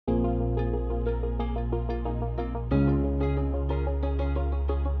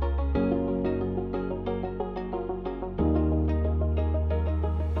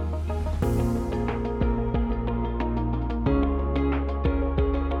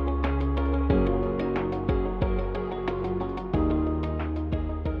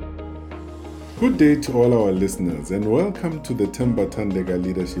Good day to all our listeners and welcome to the Themba Thandeka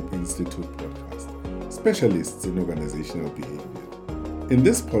Leadership Institute podcast, Specialists in Organizational Behavior. In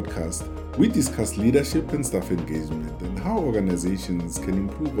this podcast, we discuss leadership and staff engagement and how organizations can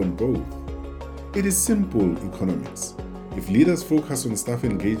improve on both. It is simple economics. If leaders focus on staff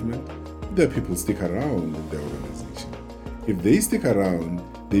engagement, their people stick around in their organization. If they stick around,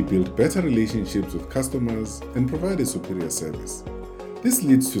 they build better relationships with customers and provide a superior service. This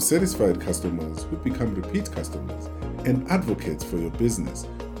leads to satisfied customers who become repeat customers and advocates for your business,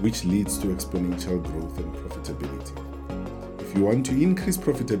 which leads to exponential growth and profitability. If you want to increase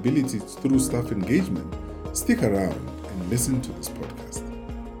profitability through staff engagement, stick around and listen to this podcast.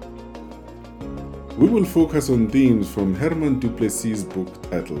 We will focus on themes from Herman du Plessis' book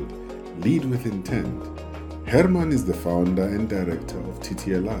titled Lead with Intent. Herman is the founder and director of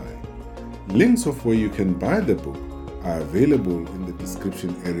TTLI. Links of where you can buy the book are available in the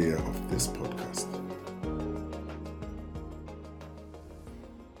description area of this podcast.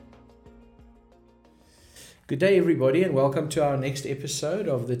 Good day, everybody, and welcome to our next episode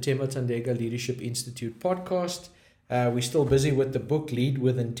of the Themba Thandeka Leadership Institute podcast. We're still busy with the book Lead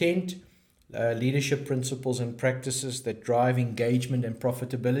with Intent, Leadership Principles and Practices that Drive Engagement and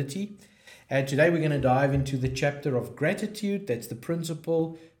Profitability. And today we're going to dive into the chapter of gratitude. That's the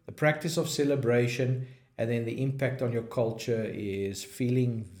principle, the practice of celebration, and then the impact on your culture is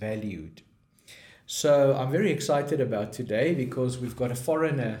feeling valued. So I'm very excited about today because we've got a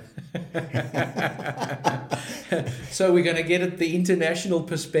foreigner. So we're going to get at the international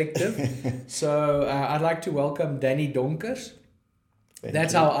perspective. So I'd like to welcome Danny Donkers.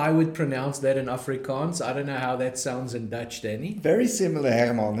 That's how I would pronounce that in Afrikaans. I don't know how that sounds in Dutch, Danny. Very similar,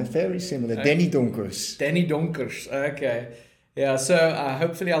 Herman. Very similar. Danny Donkers. Danny Donkers. Okay. Yeah, so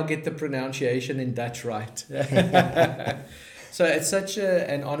hopefully I'll get the pronunciation in Dutch right. So it's such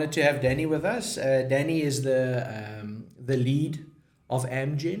an honor to have Danny with us. Danny is the lead of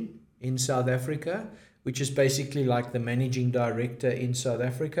Amgen in South Africa, which is basically like the managing director in South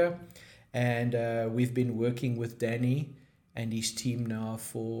Africa. And we've been working with Danny and his team now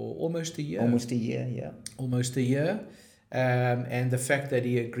for almost a year. Almost a year, yeah. Almost a year. And the fact that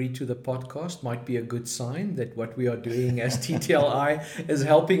he agreed to the podcast might be a good sign that what we are doing as TTLI is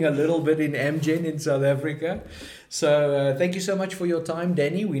helping a little bit in Amgen in South Africa. So thank you so much for your time,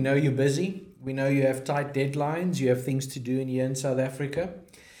 Danny. We know you're busy. We know you have tight deadlines. You have things to do here in South Africa.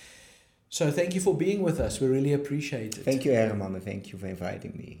 So thank you for being with us. We really appreciate it. Thank you, Herman. Thank you for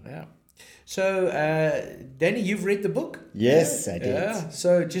inviting me. Yeah. So, Danny, you've read the book? Yes, I did. Yeah.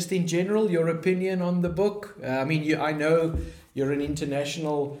 So, just in general, your opinion on the book? I know you're an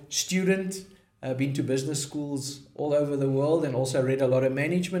international student, been to business schools all over the world, and also read a lot of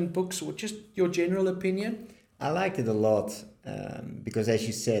management books. Just your general opinion? I liked it a lot because, as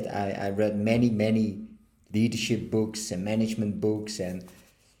you said, I read many leadership books and management books, and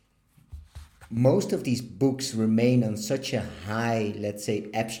most of these books remain on such a high, let's say,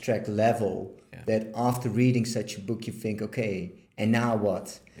 abstract level that after reading such a book, you think, okay, and now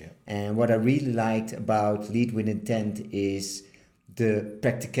what? Yeah. And what I really liked about Lead with Intent is the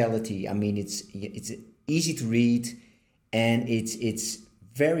practicality. I mean, it's easy to read and it's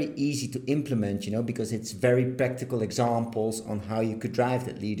very easy to implement, because it's very practical examples on how you could drive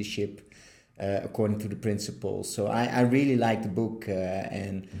that leadership according to the principles. So I really like the book,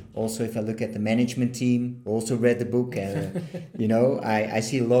 and also if I look at the management team, also read the book, and I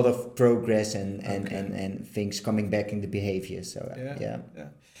see a lot of progress and things coming back in the behavior. So yeah.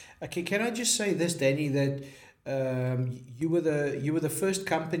 Okay, can I just say this, Danny, that you were the first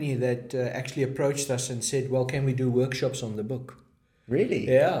company that actually approached us and said, well, can we do workshops on the book? Really?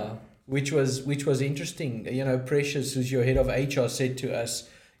 Yeah, which was interesting. Precious, who's your head of HR, said to us,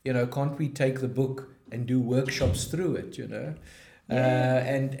 can't we take the book and do workshops through it,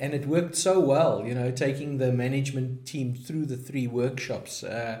 And it worked so well, taking the management team through the 3 workshops.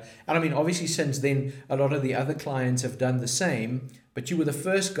 And I mean, obviously since then, a lot of the other clients have done the same, but you were the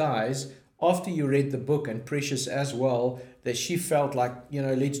first guys, after you read the book, and Precious as well, that she felt like,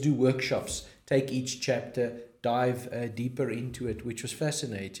 let's do workshops, take each chapter, dive deeper into it, which was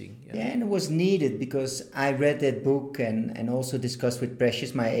fascinating. Yeah, and it was needed because I read that book and also discussed with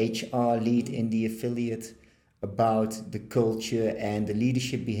Precious, my HR lead in the affiliate, about the culture and the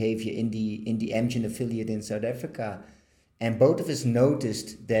leadership behavior in the Amgen affiliate in South Africa. And both of us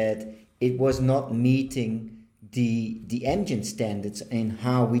noticed that it was not meeting the Amgen standards in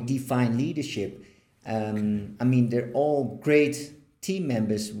how we define leadership. They're all great team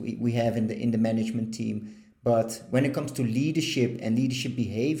members we have in the management team. But when it comes to leadership and leadership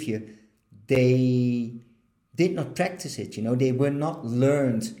behavior, they did not practice it. They were not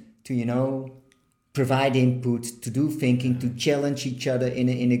learned to, provide input, to do thinking, to challenge each other in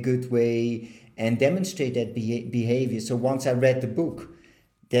a good way, and demonstrate that behavior. So once I read the book,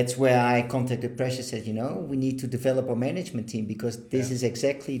 that's where I contacted Precious, said, we need to develop our management team, because this is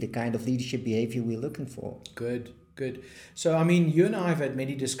exactly the kind of leadership behavior we're looking for. Good. So, I mean, you and I have had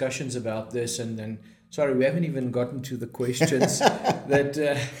many discussions about this, and then, sorry, we haven't even gotten to the questions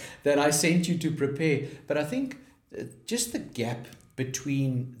that I sent you to prepare. But I think just the gap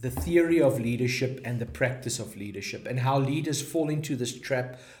between the theory of leadership and the practice of leadership, and how leaders fall into this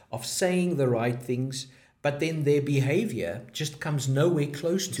trap of saying the right things, but then their behavior just comes nowhere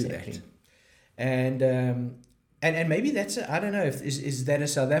close to that. And maybe that's I don't know, is that a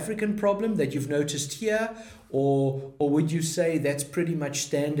South African problem that you've noticed here, or would you say that's pretty much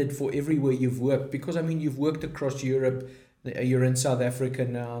standard for everywhere you've worked? Because I mean, you've worked across Europe, you're in South Africa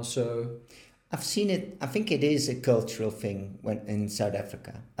now, so I've seen it. I think it is a cultural thing in South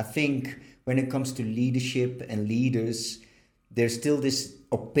Africa. I think when it comes to leadership and leaders, there's still this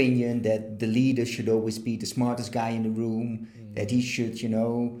opinion that the leader should always be the smartest guy in the room, that he should,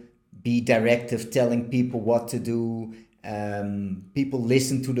 be directive, telling people what to do. People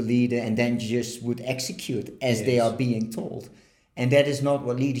listen to the leader and then just would execute as they are being told. And that is not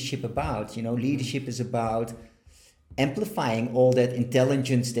what leadership about. Leadership is about amplifying all that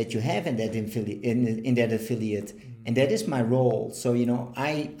intelligence that you have in that affiliate. And that is my role. So,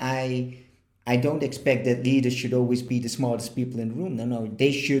 I don't expect that leaders should always be the smartest people in the room. No,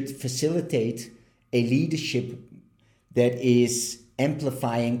 they should facilitate a leadership that is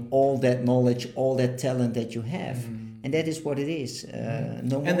amplifying all that knowledge, all that talent that you have. And that is what it is.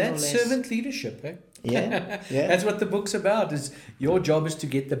 No more and that's or less. servant leadership, eh? Yeah. That's what the book's about. Is your job is to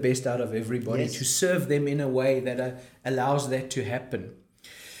get the best out of everybody, to serve them in a way that allows that to happen.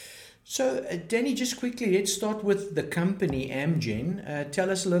 So, Danny, just quickly, let's start with the company Amgen. Tell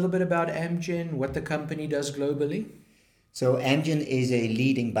us a little bit about Amgen, what the company does globally. So Amgen is a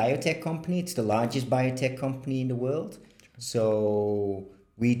leading biotech company. It's the largest biotech company in the world. So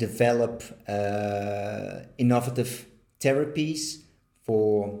we develop innovative therapies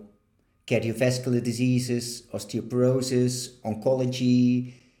for cardiovascular diseases, osteoporosis,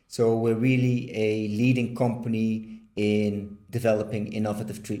 oncology. So we're really a leading company in developing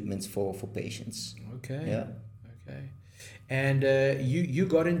innovative treatments for patients. Okay. Yeah. Okay. And you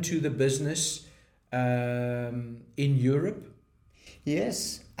got into the business in Europe?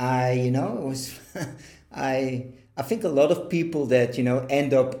 Yes, it was I think a lot of people that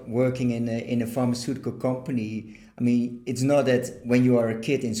end up working in a pharmaceutical company. I mean, it's not that when you are a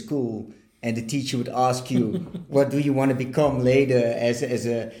kid in school and the teacher would ask you, what do you want to become later as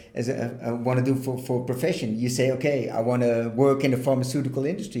want to do for profession? You say, okay, I want to work in the pharmaceutical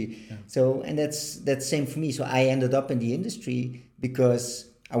industry. Yeah. So, and that's same for me. So I ended up in the industry because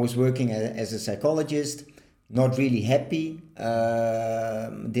I was working as a psychologist, not really happy,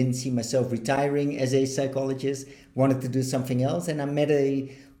 didn't see myself retiring as a psychologist, wanted to do something else. And I met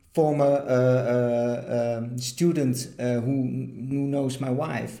a former student who knows my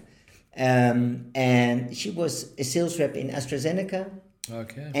wife. And she was a sales rep in AstraZeneca.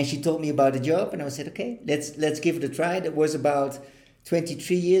 Okay. And she told me about the job, and I said, okay, let's give it a try. That was about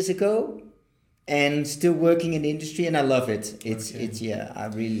 23 years ago, and still working in the industry, and I love it. It's I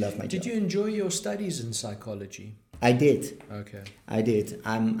really love my job. Did you enjoy your studies in psychology? I did. Okay. I did.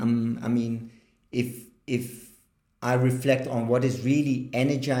 I mean, if I reflect on what is really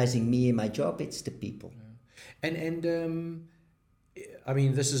energizing me in my job, it's the people. Yeah. And I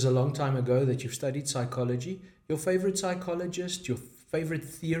mean, this is a long time ago that you've studied psychology. Your favorite psychologist, your favorite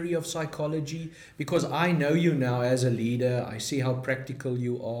theory of psychology? Because I know you now as a leader. I see how practical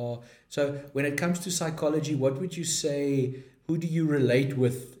you are. So when it comes to psychology, what would you say, who do you relate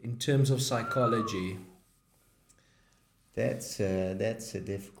with in terms of psychology? That's a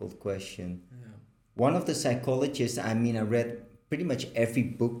difficult question. Yeah. One of the psychologists, I read pretty much every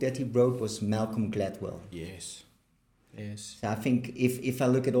book that he wrote, was Malcolm Gladwell. Yes. So I think if I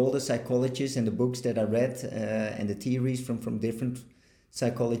look at all the psychologists and the books that I read and the theories from different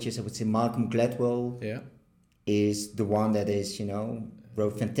psychologists, I would say Malcolm Gladwell is the one that is,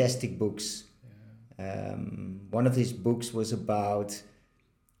 wrote fantastic books. Yeah. One of his books was about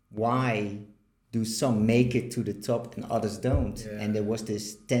why do some make it to the top and others don't. Yeah. And there was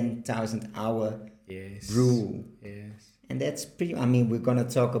this 10,000 hour rule. Yes. And that's pretty, we're going to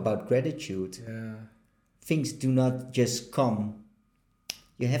talk about gratitude. Yeah. Things do not just come.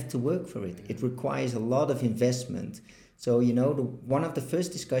 You have to work for it. It requires a lot of investment. So, one of the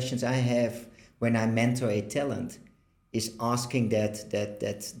first discussions I have when I mentor a talent is asking that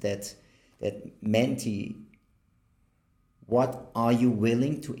mentee, what are you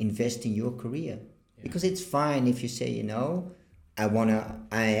willing to invest in your career? Because it's fine if you say,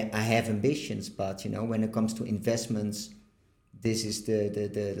 I have ambitions, but when it comes to investments, this is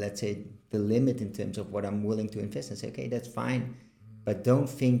the let's say the limit in terms of what I'm willing to invest, and say, okay, that's fine, but don't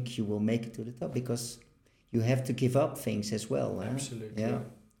think you will make it to the top, because you have to give up things as well. Absolutely. Yeah.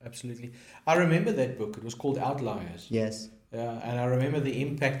 Absolutely. I remember that book. It was called Outliers. Yes. And I remember the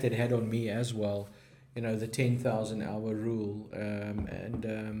impact it had on me as well. The 10,000 hour rule.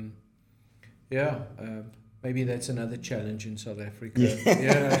 Maybe that's another challenge in South Africa.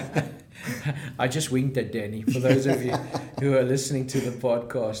 Yeah. I just winked at Danny, for those of you who are listening to the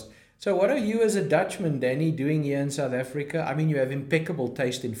podcast. So what are you as a Dutchman, Danny, doing here in South Africa? I mean, you have impeccable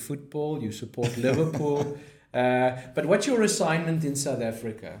taste in football. You support Liverpool. But what's your assignment in South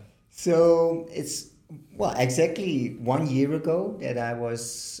Africa? So it's, exactly 1 year ago that I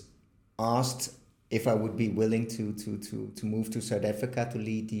was asked if I would be willing to move to South Africa to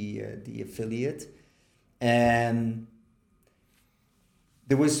lead the affiliate. And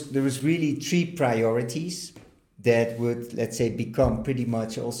there was really 3 priorities that would, let's say, become pretty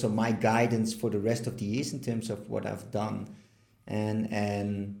much also my guidance for the rest of the years in terms of what I've done.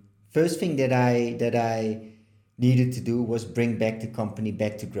 And first thing that I needed to do was bring back the company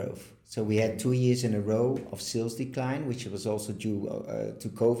back to growth. So we had 2 years in a row of sales decline, which was also due to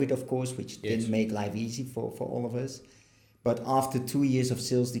COVID, of course, which didn't make life easy for all of us. But after 2 years of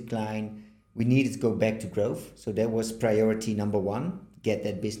sales decline, we needed to go back to growth. So that was priority number 1, get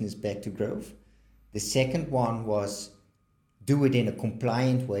that business back to growth. The second one was do it in a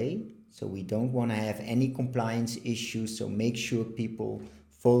compliant way. So we don't want to have any compliance issues. So make sure people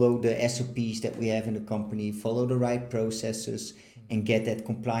follow the SOPs that we have in the company, follow the right processes, and get that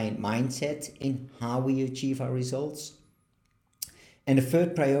compliant mindset in how we achieve our results. And the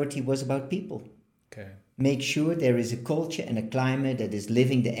third priority was about people. Okay. Make sure there is a culture and a climate that is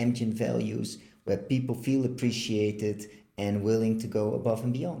living the Amgen values, where people feel appreciated and willing to go above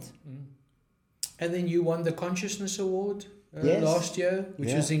and beyond. And then you won the Consciousness Award last year,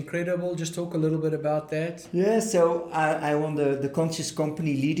 which was incredible. Just talk a little bit about that. Yeah, so I won the Conscious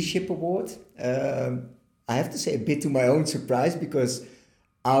Company Leadership Award. I have to say, a bit to my own surprise, because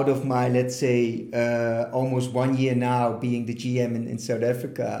out of my, let's say, almost 1 year now being the GM in South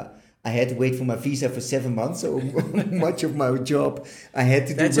Africa, I had to wait for my visa for 7 months. So much of my job I had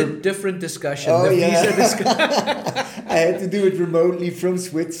to do. That's a different discussion. Visa discussion. I had to do it remotely from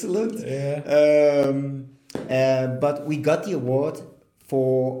Switzerland. But we got the award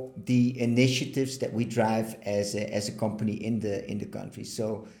for the initiatives that we drive as a company in the country.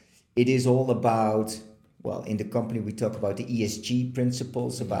 So it is all about, in the company we talk about the ESG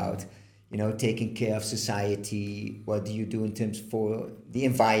principles, about taking care of society. What do you do in terms for the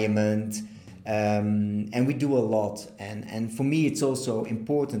environment? And we do a lot. And for me, it's also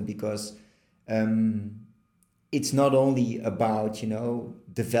important because it's not only about,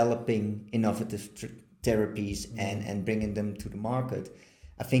 developing innovative therapies and bringing them to the market.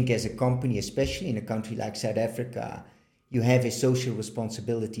 I think as a company, especially in a country like South Africa, you have a social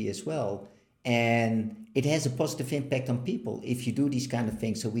responsibility as well. And it has a positive impact on people if you do these kind of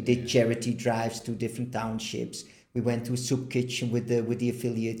things. So we did charity drives to different townships. We went to a soup kitchen with the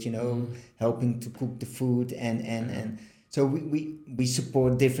affiliate, helping to cook the food. And so we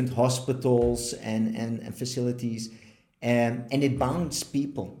support different hospitals and facilities. And it bounds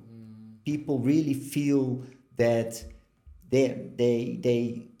people. People really feel that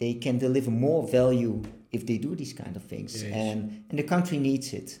they can deliver more value if they do these kind of things. Yes. And the country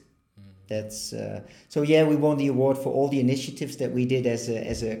needs it. That's we won the award for all the initiatives that we did as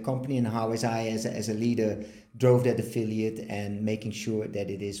a company, and how as a leader drove that affiliate and making sure that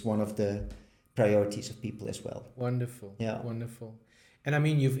it is one of the priorities of people as well. Wonderful. Yeah. Wonderful. And I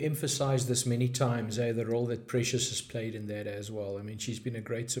mean, you've emphasized this many times, the role that Precious has played in that as well. I mean, she's been a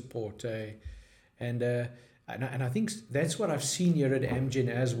great support, and I think that's what I've seen here at Amgen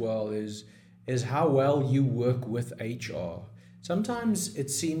as well, is how well you work with HR. Sometimes it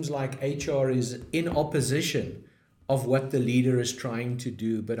seems like HR is in opposition of what the leader is trying to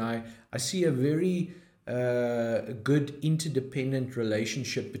do, but I see a very good interdependent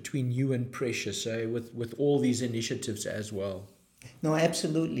relationship between you and Precious, with all these initiatives as well. No,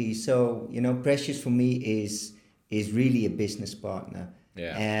 absolutely. So, Precious for me is really a business partner.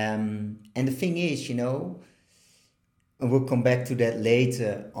 Yeah. And the thing is, and we'll come back to that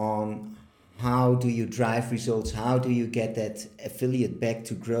later on, how do you drive results? How do you get that affiliate back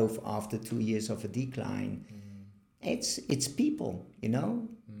to growth after 2 years of a decline? It's people,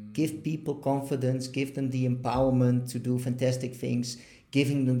 Give people confidence, give them the empowerment to do fantastic things,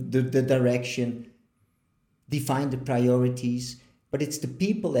 giving them the direction, define the priorities, but it's the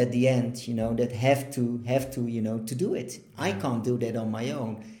people at the end, that have to, to do it. I can't do that on my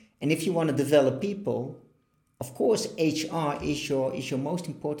own. And if you want to develop people, of course, HR is your most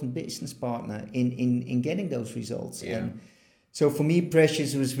important business partner in getting those results. Yeah. And so for me,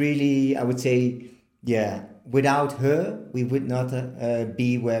 Precious was really, I would say, without her, we would not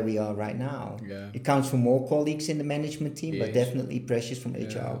be where we are right now. Yeah. It counts for more colleagues in the management team, but Yes. definitely Precious from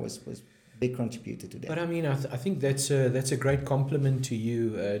HR was a big contributor to that. But I mean, I think that's a great compliment to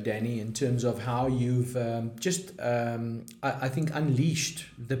you, Danny, in terms of how you've I think unleashed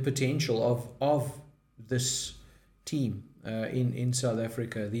the potential of this team in South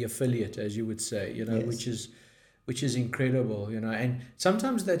Africa, the affiliate, as you would say, Yes. which is incredible, and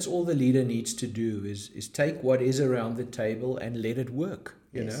sometimes that's all the leader needs to do is take what is around the table and let it work,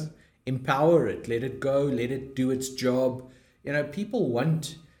 Yes. empower it, let it go, let it do its job. People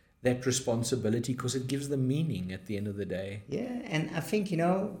want that responsibility because it gives them meaning at the end of the day. Yeah, and I think,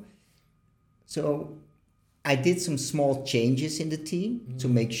 so I did some small changes in the team to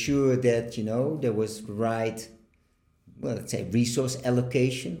make sure that, there was the right, well, let's say resource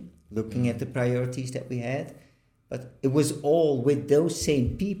allocation, looking at the priorities that we had. But it was all with those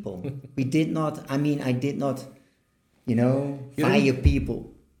same people. I did not, fire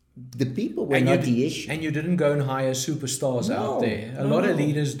people. The people were not the issue. And you didn't go and hire superstars out there. A lot of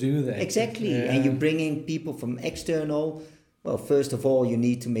leaders do that. Exactly. Yeah. And you bring in people from external. Well, first of all, you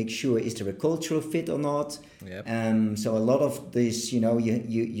need to make sure, is there a cultural fit or not? Yep. So a lot of this,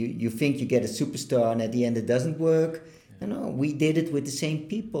 you think you get a superstar and at the end it doesn't work. No, we did it with the same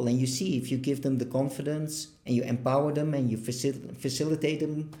people. And you see, if you give them the confidence and you empower them and you facilitate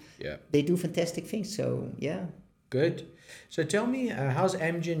them, they do fantastic things. So, yeah. Good. So tell me, how's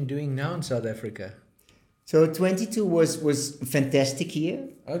Amgen doing now in South Africa? So 22 was a fantastic year.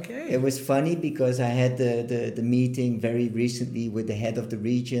 Okay. It was funny because I had the meeting very recently with the head of the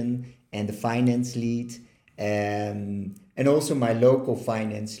region and the finance lead, and also my local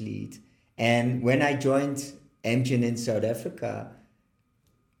finance lead. And when I joined Amgen in South Africa,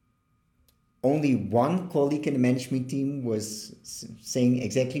 only one colleague in the management team was saying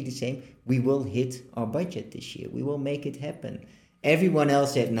exactly the same. We will hit our budget this year. We will make it happen. Everyone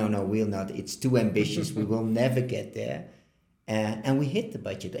else said, no, we'll not. It's too ambitious. We will never get there. And we hit the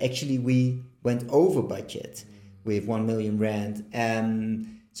budget. Actually, we went over budget with 1 million rand.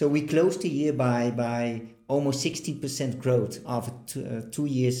 So we closed the year by almost 16% growth after 2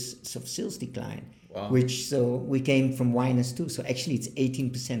 years of sales decline. Wow. So we came from -2. So actually it's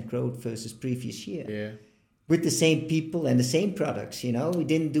 18% growth versus previous year. Yeah. With the same people and the same products, We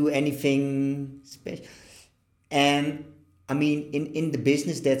didn't do anything special. And I mean, in the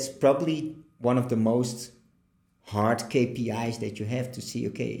business, that's probably one of the most hard KPIs that you have to see,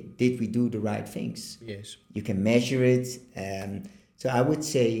 okay, did we do the right things? Yes. You can measure it. So I would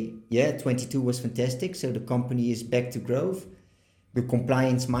say, 22 was fantastic. So the company is back to growth. The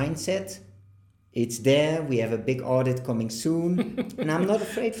compliance mindset, it's there. We have a big audit coming soon, and I'm not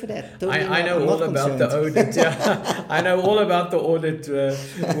afraid for that. Totally I know all about the audit. Yeah. I know all about the audit,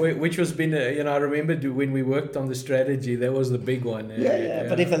 which was been, I remember when we worked on the strategy, that was the big one. Yeah.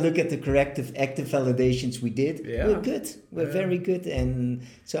 But if I look at the corrective active validations we did, we're good. We're very good, and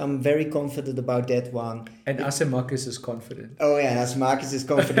so I'm very confident about that one. And Asamakis is confident. Oh yeah, Asamakis is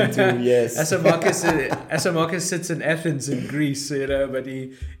confident too. Yes. Asamakis sits in Athens in Greece, but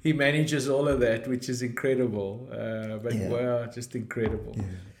he manages all of that, which is incredible. Wow, just incredible.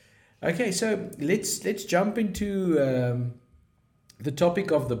 Yeah. Okay, so let's jump into the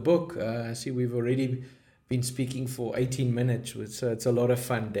topic of the book. I see we've already been speaking for 18 minutes, so it's a lot of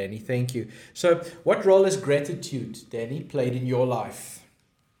fun, Danny. Thank you. So, what role has gratitude, Danny, played in your life?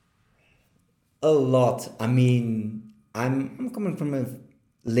 A lot. I mean, I'm coming from a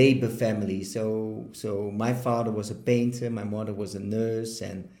labor family, so my father was a painter, my mother was a nurse,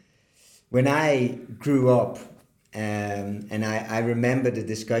 and when I grew up, and I remember the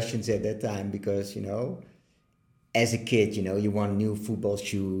discussions at that time because, as a kid, you want new football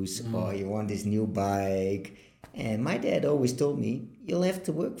shoes or you want this new bike. And my dad always told me, you'll have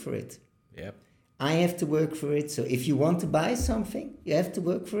to work for it. Yep. I have to work for it. So if you want to buy something, you have to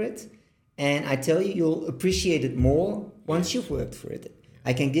work for it. And I tell you, you'll appreciate it more once you've worked for it.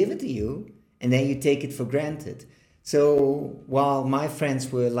 I can give it to you and then you take it for granted. So while my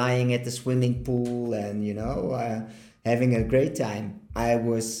friends were lying at the swimming pool and, having a great time, I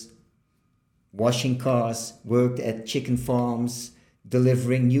was washing cars, worked at chicken farms,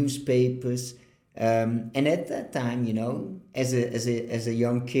 delivering newspapers. And at that time, as a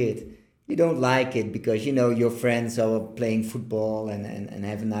young kid, you don't like it because, your friends are playing football and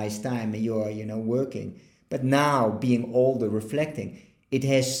have a nice time and you're, working. But now, being older, reflecting, it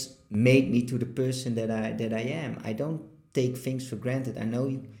has made me to the person that I am. I don't take things for granted. I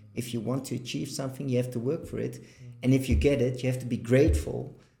know if you want to achieve something, you have to work for it. And if you get it, you have to be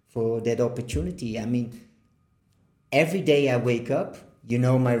grateful for that opportunity. I mean, every day I wake up, you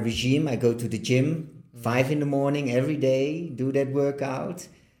know my regime. I go to the gym 5 a.m. every day, do that workout.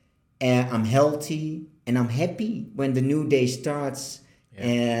 I'm healthy and I'm happy when the new day starts.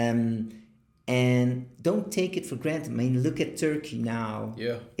 Yeah. And don't take it for granted. I mean, look at Turkey now.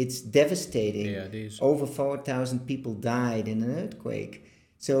 Yeah. It's devastating. Yeah, it is. Over 4,000 people died in an earthquake.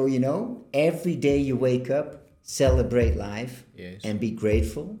 So, you know, every day you wake up, celebrate life, yes, and be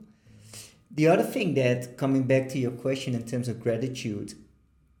grateful. The other thing that, coming back to your question in terms of gratitude,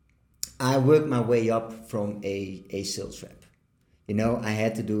 I worked my way up from a sales rep. You know, I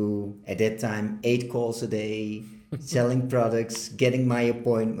had to do, at that time, 8 calls a day, selling products, getting my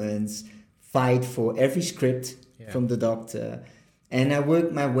appointments, fight for every script from the doctor. And I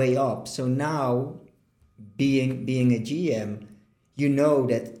worked my way up. So now, being a GM, you know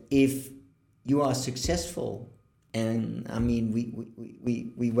that if you are successful, and I mean,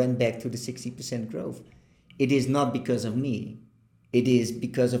 we went back to the 60% growth, it is not because of me. It is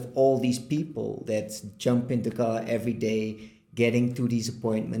because of all these people that jump in the car every day, getting to these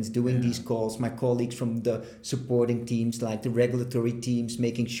appointments, doing these calls, my colleagues from the supporting teams, like the regulatory teams,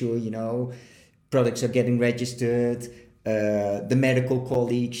 making sure, you know, products are getting registered, the medical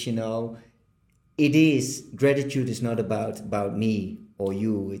colleagues, you know. It is, gratitude is not about me or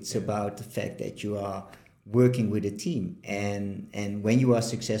you, it's about the fact that you are working with a team. And when you are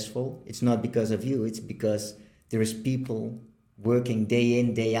successful, it's not because of you, it's because there is people working day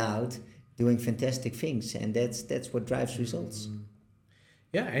in, day out, doing fantastic things, and that's what drives results.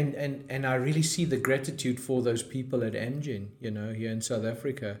 Yeah, and I really see the gratitude for those people at Amgen, you know, here in South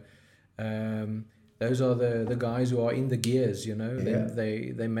Africa. Those are the guys who are in the gears, you know.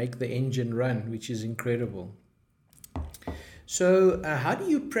 They make the engine run, which is incredible. So how do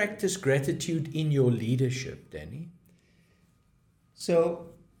you practice gratitude in your leadership, Danny?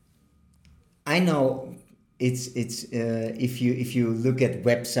 So I know it's if you look at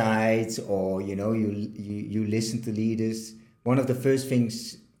websites or, you know, you listen to leaders, one of the first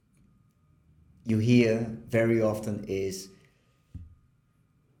things you hear very often is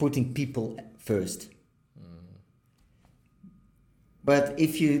putting people first. But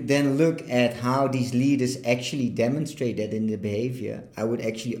if you then look at how these leaders actually demonstrate that in their behavior, I would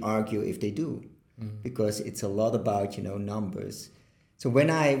actually argue if they do, because it's a lot about, you know, numbers. So when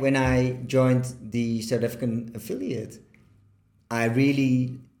I joined the South African affiliate, I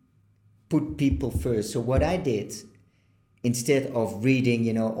really put people first. So what I did, instead of reading,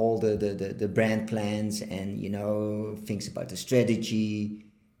 you know, all the brand plans and, you know, things about the strategy,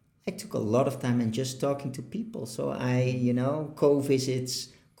 I took a lot of time and just talking to people. So I, you know, co-visits,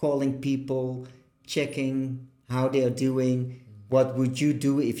 calling people, checking how they are doing. What would you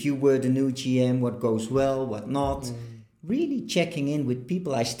do if you were the new GM? What goes well, what not? Really checking in with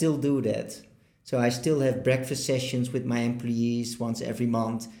people. I still do that. So I still have breakfast sessions with my employees once every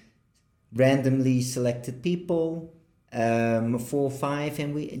month. Randomly selected people, 4 or 5,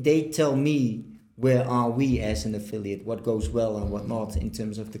 and they tell me, where are we as an affiliate? What goes well and what not in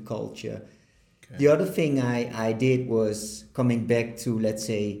terms of the culture? Okay. The other thing I did was coming back to, let's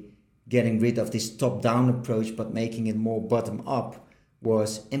say, getting rid of this top-down approach, but making it more bottom-up,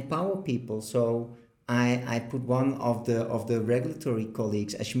 was empower people. So I put one of the regulatory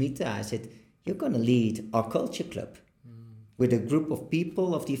colleagues, Ashmita, I said, you're going to lead our culture club. With a group of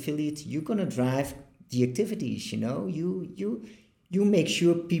people of the affiliate, you're going to drive the activities, you know. You make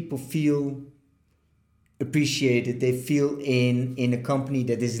sure people feel appreciated, they feel in a company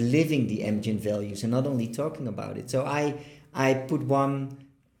that is living the Amgen values and not only talking about it. So I put one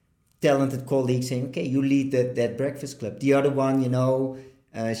talented colleague saying, okay, you lead that breakfast club. The other one, you know,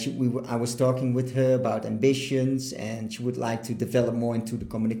 I was talking with her about ambitions and she would like to develop more into the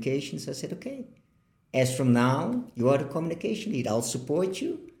communications. I said, okay, as from now, you are the communication lead. I'll support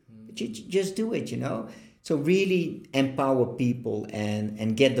you, but you just do it, you know. So really empower people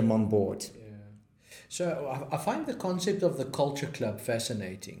and get them on board. So I find the concept of the culture club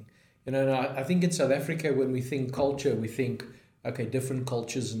fascinating. You know, I think in South Africa, when we think culture, we think, okay, different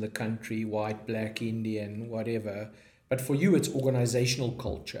cultures in the country, white, black, Indian, whatever. But for you, it's organizational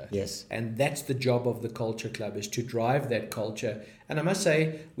culture. Yes. And that's the job of the culture club, is to drive that culture. And I must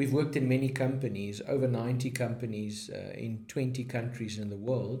say, we've worked in many companies, over 90 companies in 20 countries in the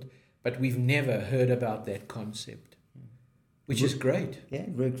world, but we've never heard about that concept. Which is great. Yeah,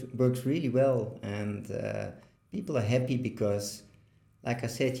 it works really well. And people are happy because, like I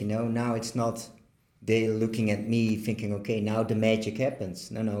said, you know, now it's not they're looking at me thinking, okay, now the magic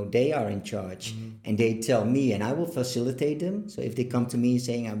happens. No, they are in charge. And they tell me, and I will facilitate them. So if they come to me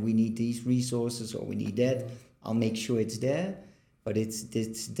saying, we need these resources or we need that, I'll make sure it's there. But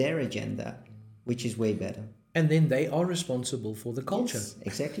it's their agenda, which is way better. And then they are responsible for the culture. Yes,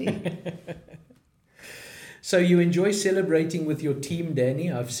 exactly. So you enjoy celebrating with your team,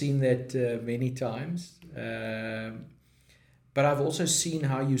 Danny. I've seen that many times. But I've also seen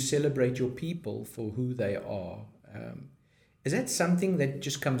how you celebrate your people for who they are. Is that something that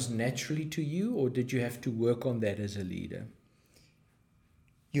just comes naturally to you, or did you have to work on that as a leader?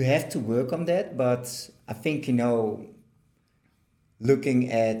 You have to work on that, but I think,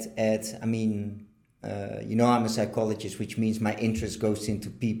 looking at I'm a psychologist, which means my interest goes into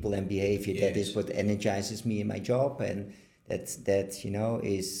people and behavior. Yes. That is what energizes me in my job, and that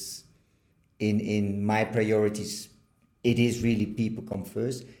is in my priorities. It is really people come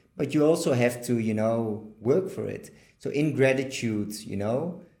first, but you also have to, work for it. So in gratitude,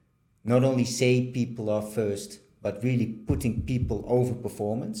 not only say people are first, but really putting people over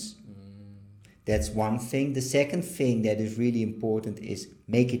performance. That's one thing. The second thing that is really important is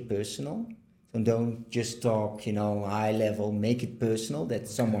make it personal. So don't just talk, high level, make it personal, that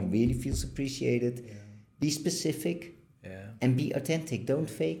someone really feels appreciated. Yeah. Be specific and be authentic. Don't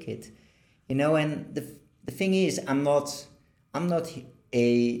fake it. And the thing is, I'm not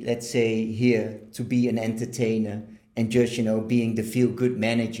let's say, here to be an entertainer and just, being the feel-good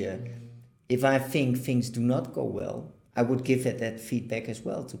manager. If I think things do not go well, I would give that feedback as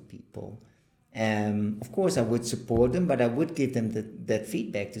well to people. Of course, I would support them, but I would give them that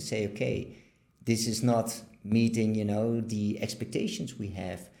feedback to say, okay, this is not meeting, the expectations we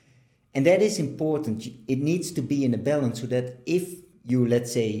have. And that is important. It needs to be in a balance so that if you,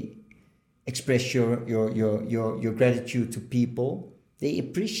 let's say, express your gratitude to people, they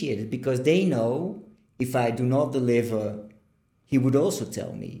appreciate it because they know if I do not deliver, he would also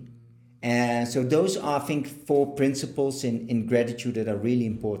tell me. And so those are, I think, 4 principles in gratitude that are really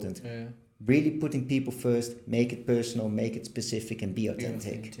important. Yeah. Really putting people first, make it personal, make it specific, and be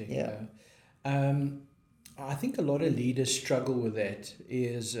authentic. Yeah. I think a lot of leaders struggle with that.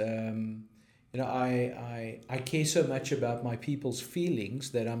 Is I care so much about my people's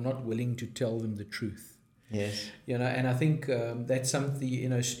feelings that I'm not willing to tell them the truth. Yes. And I think that's something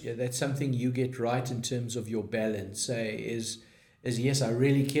that's something you get right in terms of your balance. Is yes, I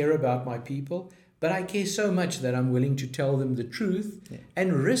really care about my people, but I care so much that I'm willing to tell them the truth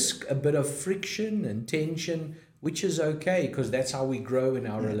and risk a bit of friction and tension, which is okay because that's how we grow in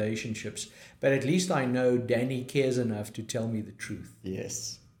our relationships. But at least I know Danny cares enough to tell me the truth.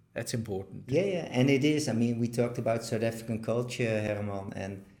 Yes. That's important. Yeah, and it is. I mean, we talked about South African culture, Herman,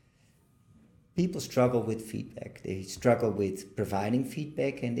 and people struggle with feedback. They struggle with providing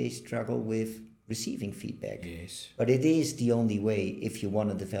feedback and they struggle with receiving feedback. Yes. But it is the only way if you want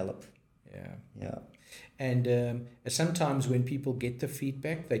to develop. Yeah. And sometimes when people get the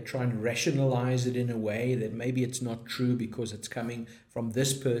feedback, they try and rationalize it in a way that maybe it's not true because it's coming from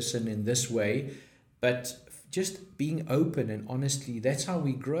this person in this way. But just being open and honestly, that's how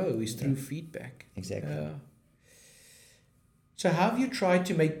we grow, is through feedback. Exactly. So how have you tried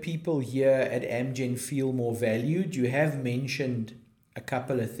to make people here at Amgen feel more valued? You have mentioned a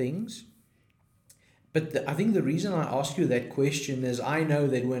couple of things. But I think the reason I ask you that question is I know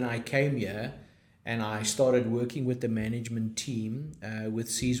that when I came here and I started working with the management team, with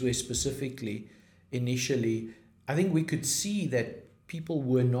Sizwe specifically, initially, I think we could see that people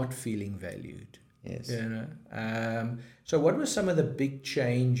were not feeling valued. Yes. So what were some of the big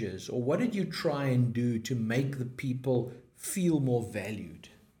changes, or what did you try and do to make the people feel more valued?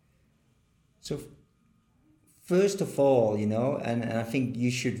 So first of all, and I think you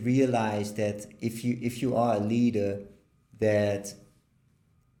should realize that if you are a leader, that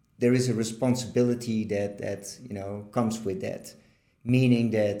there is a responsibility that comes with that, meaning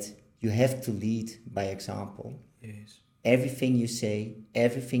that you have to lead by example. Yes. Everything you say,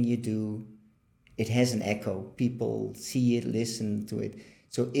 everything you do, it has an echo. People see it, listen to it.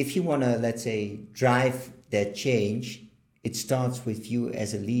 So if you want to, let's say, drive that change, it starts with you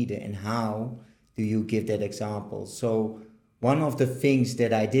as a leader and how do you give that example. So one of the things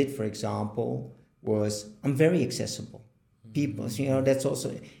that I did, for example, was I'm very accessible. People, that's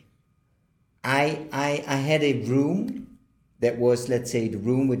also... I had a room that was, let's say, the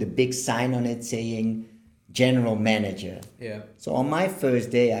room with a big sign on it saying general manager. Yeah. So on my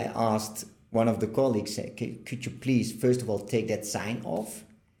first day, I asked one of the colleagues, could you please, first of all, take that sign off?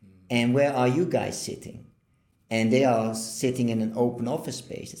 And where are you guys sitting? And they are sitting in an open office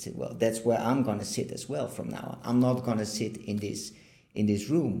space. I said, well, that's where I'm going to sit as well from now on. I'm not going to sit in this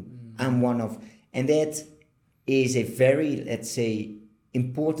room. I'm one of... And that is a very, let's say,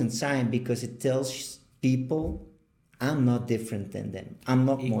 important sign, because it tells people, I'm not different than them. I'm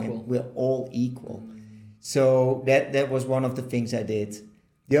not Equal. more. We're all equal. So that was one of the things I did.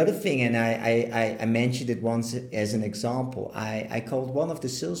 The other thing, and I mentioned it once as an example, I called one of the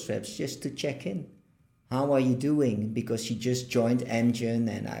sales reps just to check in. How are you doing? Because she just joined Amgen,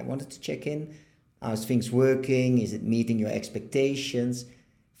 and I wanted to check in. How's things working? Is it meeting your expectations?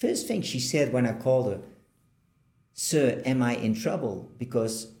 First thing she said when I called her, "Sir, am I in trouble?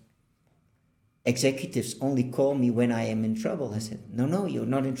 Because executives only call me when I am in trouble." I said, no, you're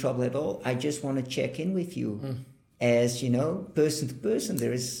not in trouble at all. I just want to check in with you. As, person to person,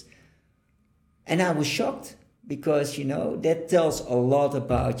 there is... And I was shocked, because, that tells a lot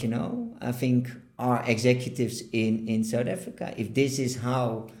about, I think, our executives in South Africa. If this is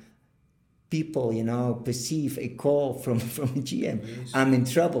how people, perceive a call from a GM, yes. I'm in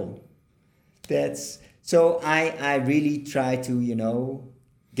trouble. So I really try to,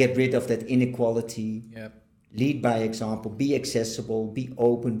 get rid of that inequality. Yep. Lead by example, be accessible, be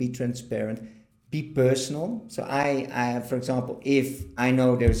open, be transparent, be personal. So I, for example, if I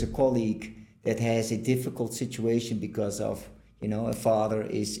know there's a colleague that has a difficult situation because of, a father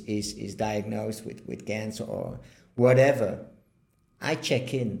is diagnosed with cancer or whatever, I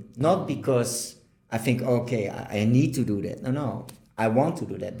check in. Not because I think, okay, I need to do that. No, I want to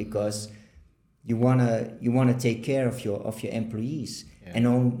do that, because you wanna take care of your employees. Yeah.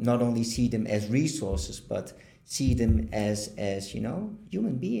 And not only see them as resources, but see them as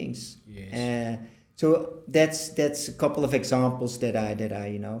human beings. Yes. So that's a couple of examples that I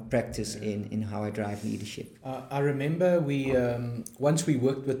practice in how I drive leadership. I remember we once we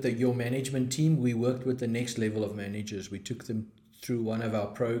worked with your management team, we worked with the next level of managers. We took them through one of our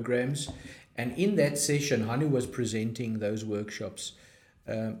programs, and in that session, Hanu was presenting those workshops.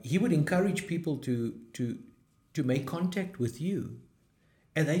 He would encourage people to make contact with you.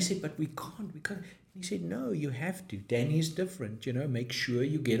 And they said, but we can't. And he said, no, you have to. Danny is different, make sure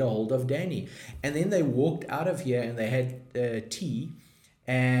you get a hold of Danny. And then they walked out of here and they had tea.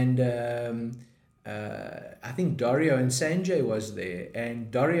 And I think Dario and Sanjay was there.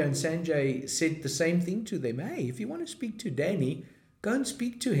 And Dario and Sanjay said the same thing to them. Hey, if you want to speak to Danny, go and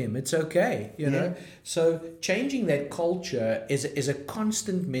speak to him. It's okay, know. So changing that culture is a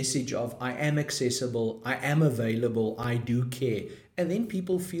constant message of I am accessible, I am available, I do care. And then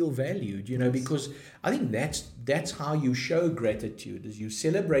people feel valued, because I think that's how you show gratitude, is you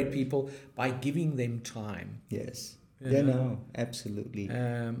celebrate people by giving them time. Yes. Yeah, no, absolutely.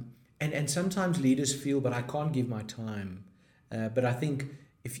 And sometimes leaders feel, but I can't give my time. But I think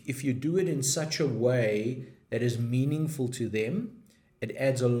if you do it in such a way that is meaningful to them, it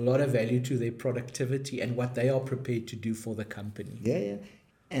adds a lot of value to their productivity and what they are prepared to do for the company. Yeah.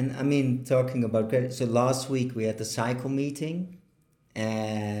 And I mean, talking about credit, so last week we had the cycle meeting,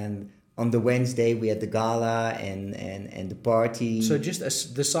 and on the Wednesday we had the gala and the party. So just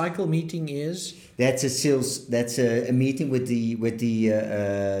the cycle meeting is? That's a meeting with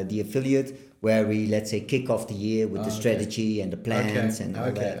the affiliate, where we, let's say, kick off the year with the strategy and the plans and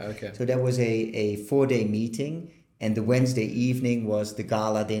all that. Okay. So that was a 4-day meeting. And the Wednesday evening was the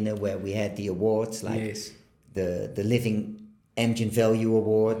gala dinner, where we had the awards, like the Living Amgen Value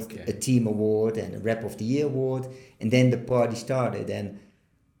Award, a Team Award, and a Rep of the Year Award. And then the party started. And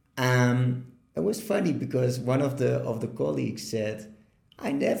it was funny, because one of the colleagues said,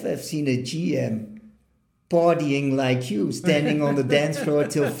 I never have seen a GM partying like you, standing on the dance floor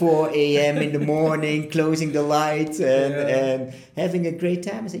till 4 a.m. in the morning, closing the lights and having a great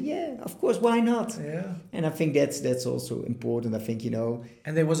time. I said, yeah, of course, why not? Yeah. And I think that's also important. I think,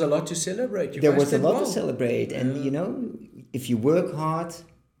 And there was a lot to celebrate. There was a lot to celebrate. And, if you work hard,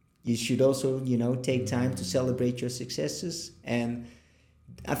 you should also, take time to celebrate your successes. And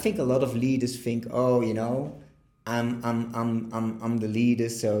I think a lot of leaders think, I'm the leader,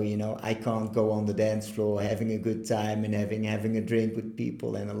 so I can't go on the dance floor having a good time and having a drink with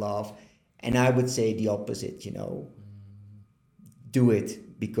people and a laugh. And I would say the opposite. Do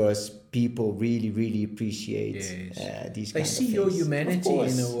it, because people really, really appreciate these. They kind see of your things. humanity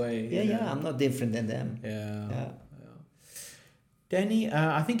in a way. Yeah. I'm not different than them. Yeah. Danny,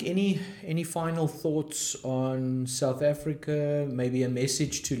 I think any final thoughts on South Africa? Maybe a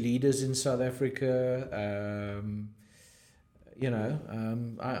message to leaders in South Africa. I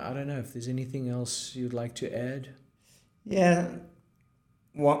don't know if there's anything else you'd like to add. Yeah,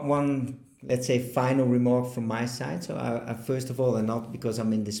 one let's say final remark from my side. So I first of all, and not because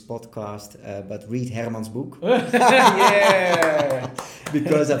I'm in this podcast, but read Herman's book. Yeah.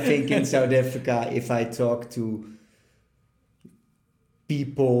 Because I think in South Africa, if I talk to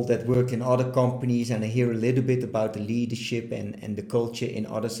people that work in other companies, and I hear a little bit about the leadership and the culture in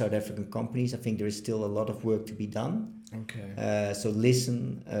other South African companies. I think there is still a lot of work to be done. Okay. So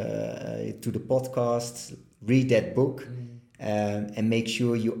listen to the podcasts, read that book, and make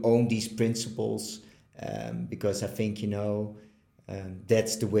sure you own these principles, because I think,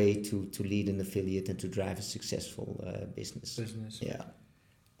 that's the way to lead an affiliate and to drive a successful business. Yeah.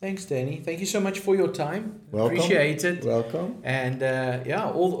 Thanks, Danny. Thank you so much for your time. Welcome. Appreciate it. Welcome. And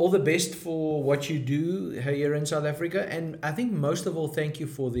all the best for what you do here in South Africa. And I think most of all, thank you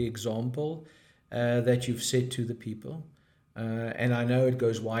for the example that you've set to the people. And I know it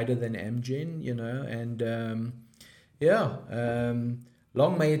goes wider than Amgen, and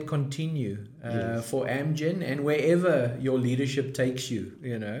long may it continue for Amgen and wherever your leadership takes you,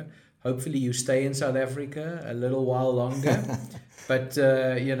 Hopefully you stay in South Africa a little while longer. But,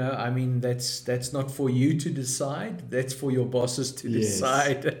 that's not for you to decide. That's for your bosses to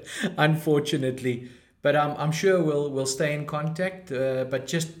decide, unfortunately. But I'm sure we'll stay in contact. But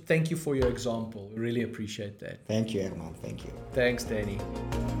just thank you for your example. We really appreciate that. Thank you, Herman. Thank you. Thanks, Danny.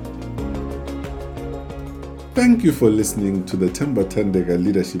 Thank you for listening to the Themba Thandeka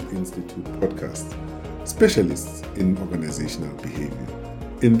Leadership Institute podcast, Specialists in Organizational Behavior.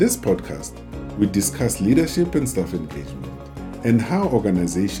 In this podcast, we discuss leadership and staff engagement and how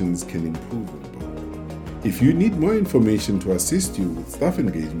organizations can improve on both. If you need more information to assist you with staff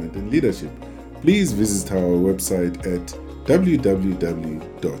engagement and leadership, please visit our website at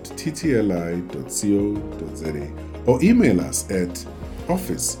www.ttli.co.za or email us at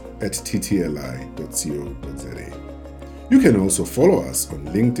office@ttli.co.za. You can also follow us on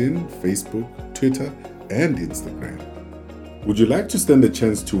LinkedIn, Facebook, Twitter, and Instagram. Would you like to stand a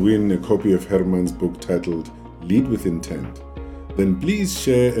chance to win a copy of Herman's book titled Lead with Intent? Then please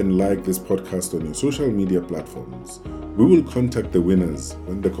share and like this podcast on your social media platforms. We will contact the winners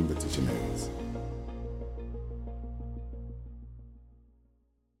when the competition ends.